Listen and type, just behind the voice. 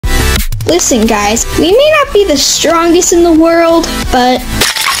Listen, guys, we may not be the strongest in the world, but...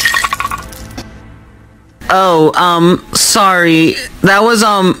 Oh, sorry. That was,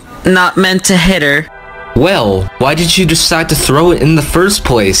 not meant to hit her. Well, why did you decide to throw it in the first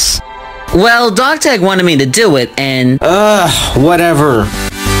place? Well, Dogtag wanted me to do it, and... Whatever.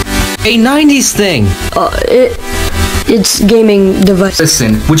 A 90s thing! It's gaming device.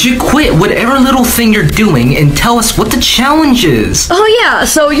 Listen, would you quit whatever little thing you're doing and tell us what the challenge is? Oh yeah,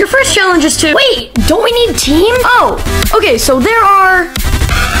 so your first challenge is to... Wait, don't we need team? Oh, okay, so there are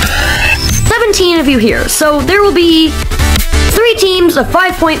 17 of you here, so there will be 3 teams of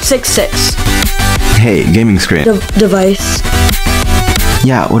 5.66. Hey, gaming screen. Device.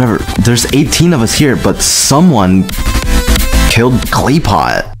 Yeah, whatever. There's 18 of us here, but someone killed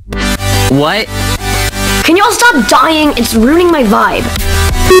Claypot. What? Can y'all stop dying? It's ruining my vibe.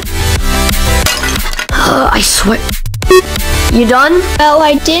 I swear. You done? Well,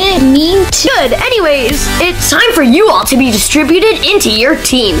 I didn't mean to. Good. Anyways, it's time for you all to be distributed into your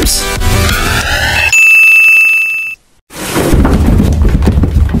teams.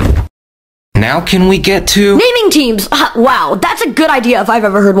 Now can we get to... Naming teams! Wow, that's a good idea if I've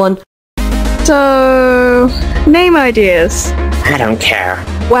ever heard one. So, name ideas. I don't care.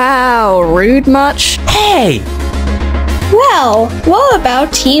 Wow, rude much? Hey! Well, what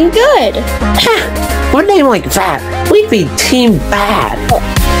about Team Good? One name like that, we'd be Team Bad.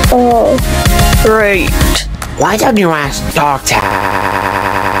 Oh. Great. Why don't you ask Dogtag?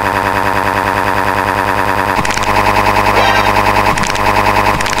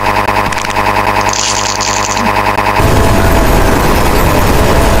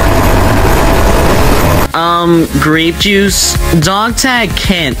 Grape juice? Dogtag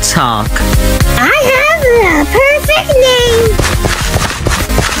can't talk. I have the perfect name!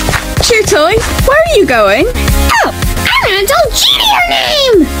 Cheer Toy, where are you going? Oh, I'm gonna tell Genie your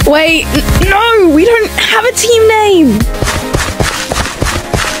name! Wait, no, we don't have a team name!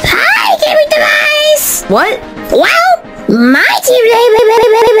 Hi, gaming device! What? Well, my team name